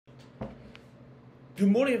Good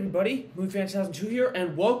morning, everybody. MovieFan2002 here,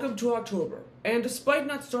 and welcome to October. And despite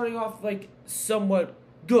not starting off like somewhat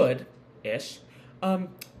good-ish,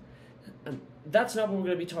 that's not what we're going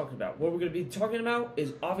to be talking about. What we're going to be talking about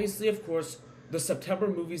is obviously, of course, the September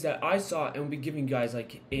movies that I saw, and we'll be giving you guys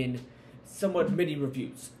like in somewhat mini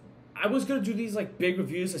reviews. I was going to do these like big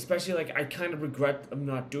reviews, especially like I kind of regret I'm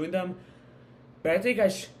not doing them, but I think I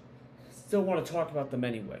still want to talk about them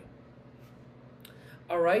anyway.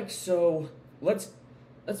 All right, so let's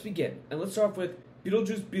begin, and let's start off with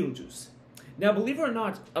Beetlejuice. Now, believe it or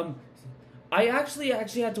not, I actually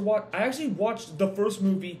had to watch. I actually watched the first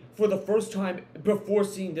movie for the first time before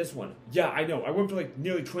seeing this one. Yeah, I know. I went for like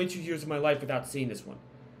nearly 22 years of my life without seeing this one.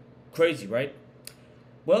 Crazy, right?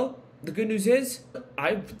 Well, the good news is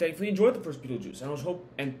I thankfully enjoyed the first Beetlejuice,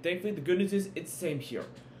 and thankfully the good news is it's the same here.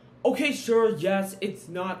 Okay, sure, yes, it's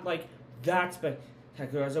not like that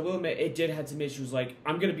spectacular. As I will admit, it did have some issues. Like,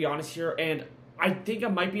 I'm gonna be honest here, and I think I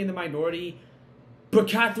might be in the minority, but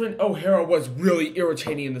Catherine O'Hara was really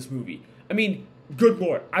irritating in this movie. I mean, good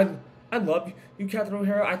lord, I love you, Catherine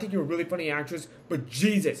O'Hara. I think you're a really funny actress, but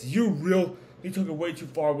Jesus, you really took it way too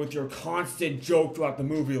far with your constant joke throughout the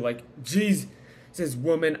movie. Like, Jesus,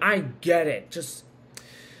 woman, I get it. Just,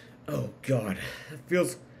 oh god, it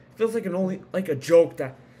feels like a joke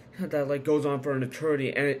that like goes on for an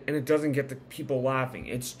eternity, and it doesn't get the people laughing.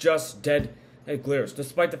 It's just dead. It glares,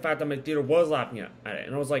 despite the fact that my theater was laughing at it.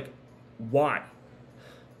 And I was like, why?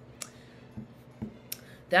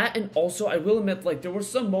 That, and also, I will admit, like, there were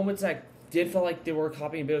some moments that did feel like they were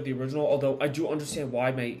copying a bit of the original, although I do understand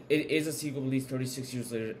why it is a sequel released 36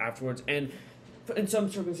 years later afterwards, and in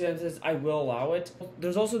some circumstances, I will allow it.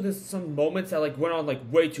 There's also some moments that, like, went on, like,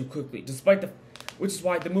 way too quickly, which is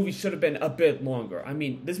why the movie should have been a bit longer. I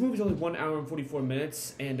mean, this movie's only 1 hour and 44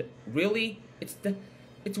 minutes, and really,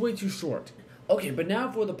 it's way too short. Okay, but now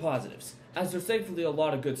for the positives, as there's thankfully a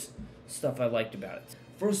lot of good stuff I liked about it.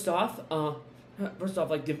 First off,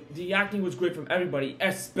 like the acting was great from everybody,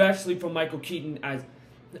 especially from Michael Keaton as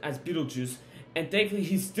Beetlejuice, and thankfully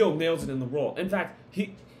he still nails it in the role. In fact,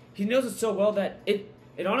 he nails it so well that it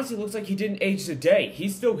honestly looks like he didn't age a day.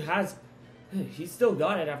 He's still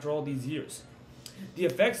got it after all these years. The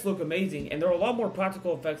effects look amazing, and there are a lot more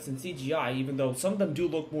practical effects than CGI, even though some of them do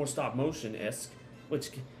look more stop motion-esque,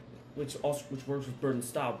 which works with Burton's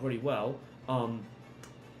style pretty well.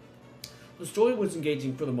 The story was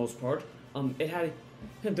engaging for the most part.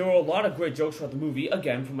 There were a lot of great jokes throughout the movie,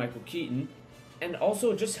 again from Michael Keaton, and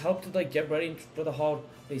also it just helped to like get ready for the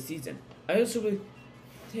holiday season.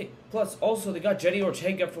 Plus also they got Jenny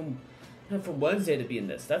Ortega from Wednesday to be in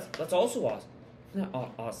this. That's also awesome.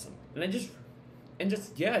 Awesome. And I just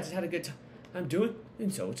had a good time doing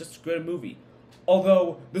so. It's just a great movie.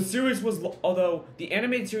 Although the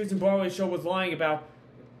animated series and Broadway show was lying about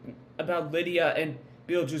Lydia and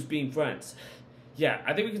Beetlejuice being friends. Yeah,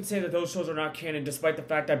 I think we can say that those shows are not canon, despite the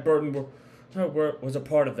fact that Burton was a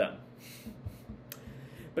part of them.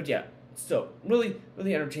 But yeah, so really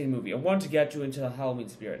entertaining movie. I wanted to get you into the Halloween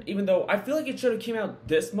spirit, even though I feel like it should have came out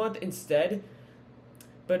this month instead.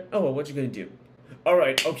 But oh well, what you gonna do? All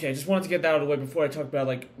right, okay. I just wanted to get that out of the way before I talk about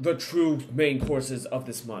like the true main courses of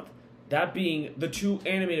this month. That being the 2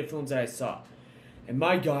 animated films that I saw. And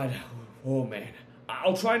my god, oh man.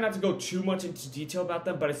 I'll try not to go too much into detail about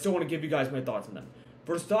them, but I still want to give you guys my thoughts on them.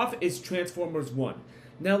 First off is Transformers 1.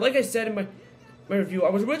 Now, like I said in my review, I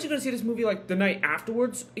was originally going to see this movie like the night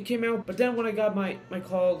afterwards it came out, but then when I got my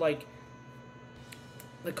call, like,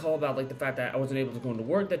 the call about like the fact that I wasn't able to go into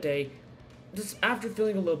work that day, just after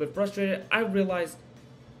feeling a little bit frustrated, I realized,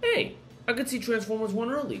 hey, I could see Transformers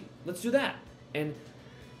 1 early. Let's do that. And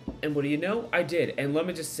what do you know? I did. And let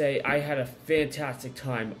me just say, I had a fantastic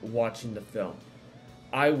time watching the film.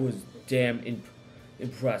 I was damn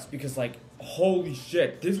impressed because, like, holy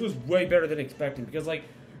shit, this was way better than expected. Because, like,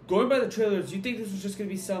 going by the trailers, you think this was just going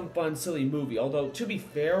to be some fun, silly movie. Although, to be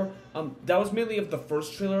fair, that was mainly of the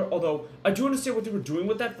first trailer. Although, I do understand what they were doing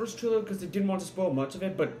with that first trailer because they didn't want to spoil much of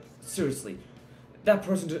it. But, seriously, that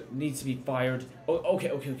person needs to be fired. Oh,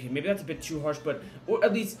 okay, maybe that's a bit too harsh, but, or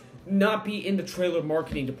at least not be in the trailer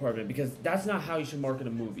marketing department, because that's not how you should market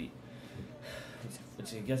a movie.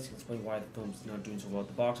 Which I guess can explain why the film's not doing so well at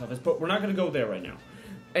the box office, but we're not going to go there right now.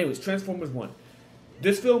 Anyways, Transformers 1.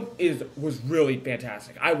 This film was really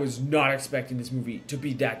fantastic. I was not expecting this movie to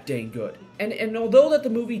be that dang good. And although that the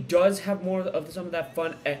movie does have more of some of that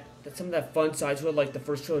fun side to it, like the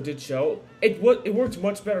first trailer did show, it works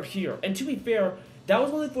much better here. And to be fair, that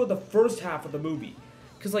was only for the first half of the movie.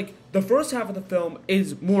 Because, like, the first half of the film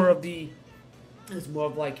is more of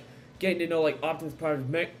like getting to know, like, Optimus Prime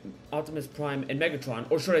and Megatron,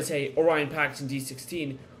 or should I say Orion Pax and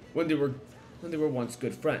D16, when they were when they were once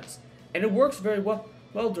good friends. And it works very well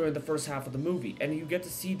during the first half of the movie, and you get to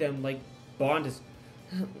see them like bond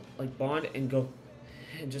and go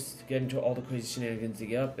and just get into all the crazy shenanigans they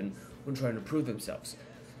get up and when trying to prove themselves.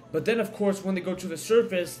 But then, of course, when they go to the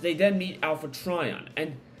surface, they then meet Alpha Trion,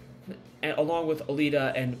 and along with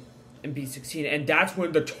Alita and B-16, and that's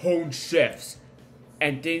when the tone shifts,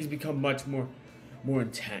 and things become much more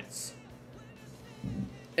intense.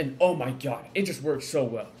 And oh my god, it just works so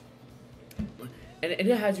well. And it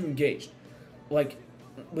has you engaged, like,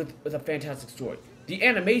 with a fantastic story. The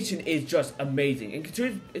animation is just amazing, and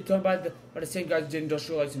considering it's done by the same guys who did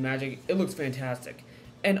Industrial Light and Magic, it looks fantastic.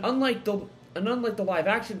 And unlike the live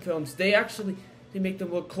action films, they make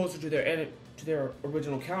them look closer to their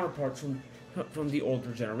original counterparts from the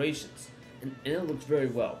older generations, and it looks very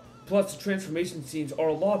well. Plus, the transformation scenes are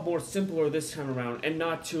a lot more simpler this time around, and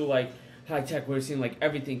not too like high tech, where you're seeing like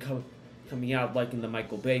everything coming out like in the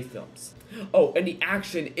Michael Bay films. Oh, and the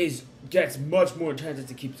action gets much more intense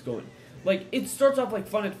as it keeps going. Like, it starts off like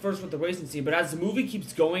fun at first with the racing scene, but as the movie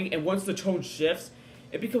keeps going and once the tone shifts,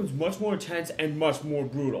 it becomes much more intense and much more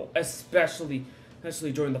brutal, especially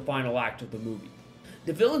during the final act of the movie.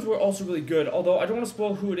 The villains were also really good, although I don't want to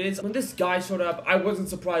spoil who it is. When this guy showed up, I wasn't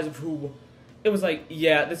surprised of who. It was like,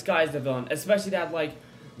 yeah, this guy's the villain, especially that like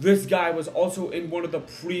this guy was also in one of the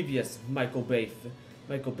previous Michael Bay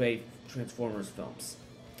Transformers films.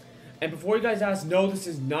 And before you guys ask, no, this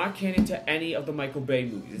is not canon to any of the Michael Bay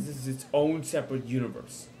movies. This is its own separate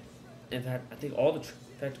universe. In fact, I think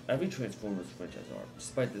every Transformers franchise are,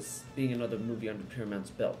 despite this being another movie under Paramount's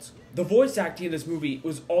belt. The voice acting in this movie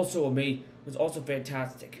was also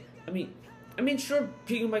fantastic. I mean, sure,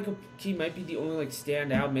 Keegan-Michael Key might be the only like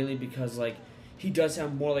standout, mainly because like he does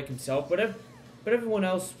sound more like himself, but everyone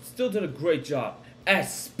else still did a great job.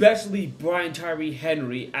 Especially Brian Tyree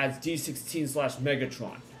Henry as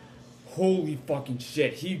D16/Megatron. Holy fucking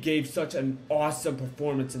shit, he gave such an awesome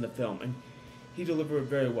performance in the film, and he delivered it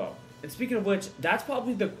very well. And speaking of which, that's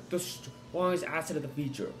probably the strongest asset of the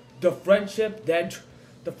feature. The friendship, the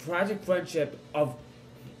tragic friendship of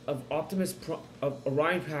Optimus, of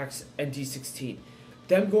Orion Pax and D16.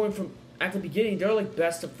 Them going from, at the beginning, they're like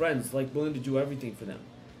best of friends, like willing to do everything for them.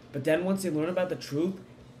 But then once they learn about the truth,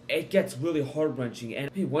 it gets really heart-wrenching,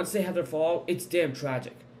 and once they have their fall, it's damn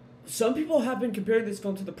tragic. Some people have been comparing this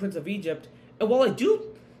film to The Prince of Egypt, and while I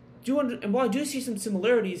do see some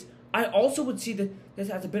similarities, I also would see that this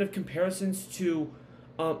has a bit of comparisons to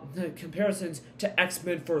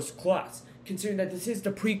X-Men First Class, considering that this is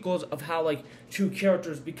the prequels of how like two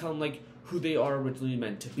characters become like who they are originally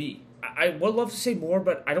meant to be. I would love to say more,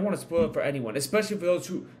 but I don't want to spoil it for anyone, especially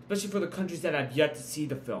for the countries that have yet to see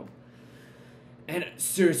the film. And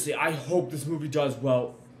seriously, I hope this movie does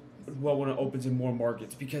well when it opens in more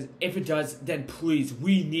markets, because if it does, then please,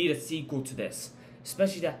 we need a sequel to this.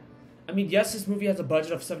 Especially that, I mean, yes, this movie has a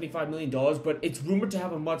budget of $75 million, but it's rumored to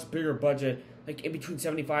have a much bigger budget, like in between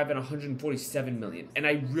 75 and 147 million. And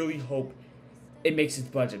I really hope it makes its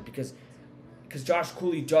budget, because Josh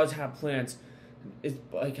Cooley does have plans,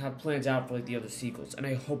 out for like the other sequels, and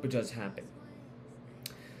I hope it does happen.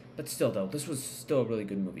 But still, though, this was still a really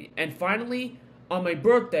good movie. And finally, on my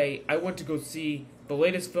birthday, I went to go see the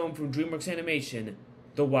latest film from DreamWorks Animation,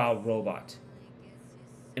 The Wild Robot.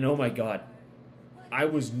 And oh my god, I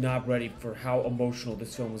was not ready for how emotional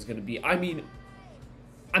this film was going to be. I mean,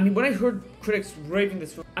 when I heard critics raving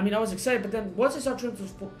this film, I was excited, but then once I saw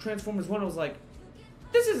Transformers 1, I was like,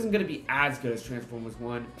 this isn't going to be as good as Transformers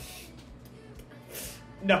 1.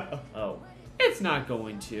 No, it's not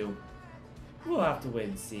going to. We'll have to wait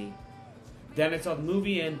and see. Then I saw the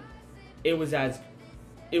movie, and it was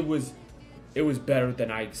better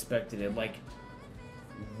than I expected it. Like,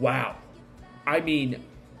 wow.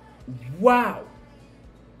 Wow.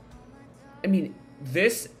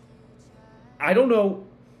 This, I don't know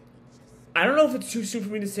if it's too soon for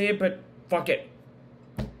me to say it, but fuck it.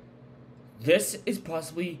 This is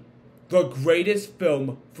possibly the greatest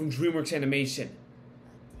film from DreamWorks Animation.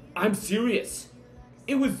 I'm serious.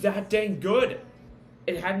 It was that dang good.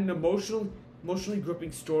 It had an emotionally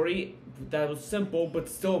gripping story that was simple but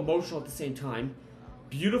still emotional at the same time.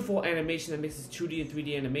 Beautiful animation that mixes 2D and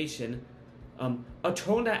 3D animation. A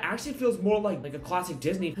tone that actually feels more like a classic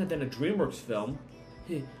Disney than a DreamWorks film.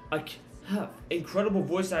 Incredible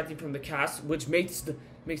voice acting from the cast, which makes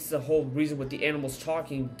the whole reason with the animals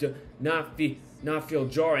talking not feel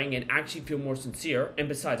jarring and actually feel more sincere. And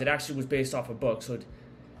besides, it actually was based off a book, so it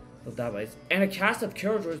felt that way. And a cast of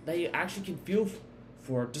characters that you actually can feel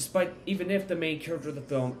for, even if the main character of the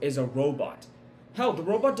film is a robot. Hell, the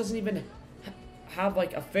robot doesn't even have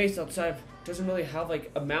like a face outside, doesn't really have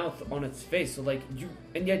like a mouth on its face, so like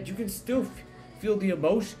yet you can still feel the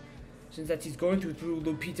emotions that he's going through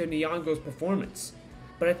Lupita Nyong'o's performance.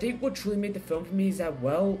 But I think what truly made the film for me is that,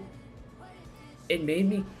 well, it made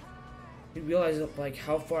me realize like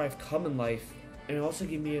how far I've come in life, and it also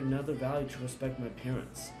gave me another value to respect my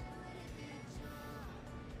parents.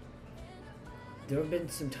 There have been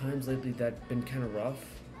some times lately that have been kind of rough,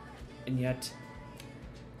 and yet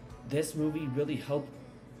this movie really helped.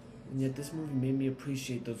 And yet this movie made me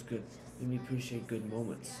appreciate good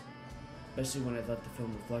moments, especially when I let the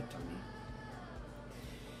film reflect on me.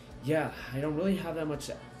 Yeah, I don't really have that much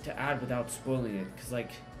to add without spoiling it, because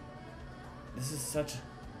like, this is such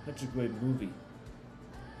a great movie.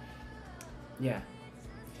 Yeah.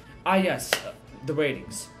 Yes, the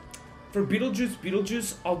ratings. For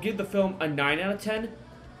Beetlejuice, I'll give the film a 9 out of 10,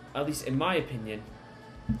 at least in my opinion.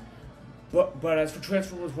 But as for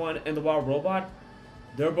Transformers 1 and The Wild Robot,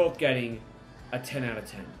 they're both getting a 10 out of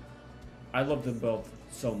 10. I love them both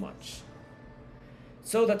so much.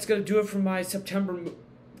 So that's gonna do it for my September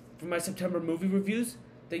movie reviews.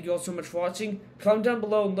 Thank you all so much for watching. Comment down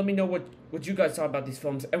below and let me know what you guys thought about these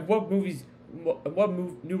films and what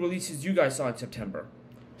new releases you guys saw in September.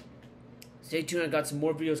 Stay tuned. I got some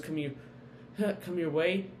more videos coming your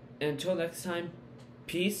way. And until next time,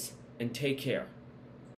 peace and take care.